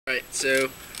Alright, so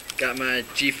got my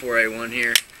G4-A1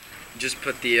 here. Just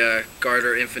put the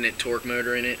Garter Infinite torque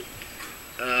motor in it.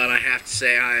 And I have to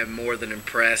say I am more than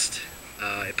impressed.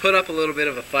 It put up a little bit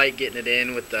of a fight getting it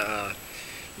in with the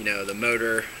the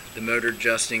motor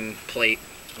adjusting plate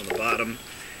on the bottom,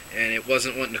 and it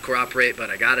wasn't wanting to cooperate, but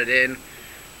I got it in,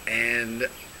 and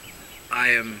I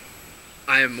am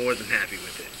more than happy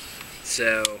with it.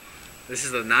 So this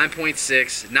is a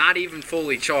 9.6, not even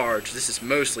fully charged. This is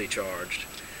mostly charged,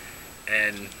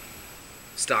 and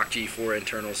stock G4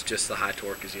 internals, just the high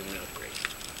torque is the only upgrade.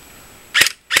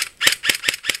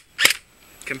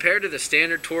 Compared to the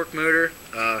standard torque motor,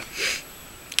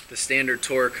 the standard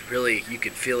torque, really, you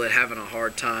could feel it having a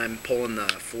hard time pulling the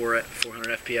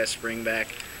 400 FPS spring back.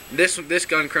 This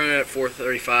gun chronoed at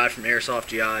 435 from Airsoft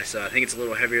GI, so I think it's a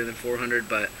little heavier than 400,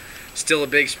 but still a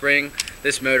big spring.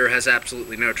 This motor has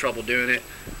absolutely no trouble doing it.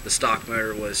 The stock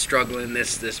motor was struggling.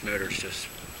 This motor's just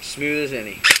smooth as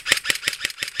any.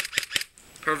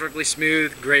 Perfectly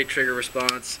smooth, great trigger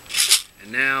response.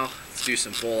 And now, let's do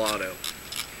some full auto.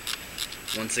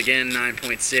 Once again,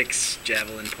 9.6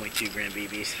 Javelin 0.2 gram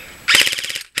BBs.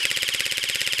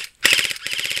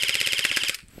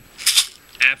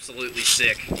 Absolutely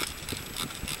sick.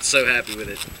 So happy with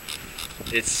it.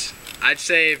 I'd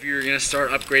say if you're gonna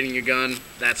start upgrading your gun,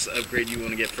 that's the upgrade you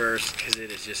want to get first, because it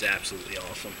is just absolutely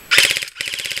awesome.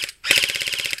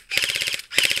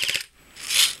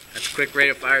 That's a quick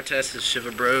rate of fire test of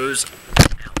Shiva Bros.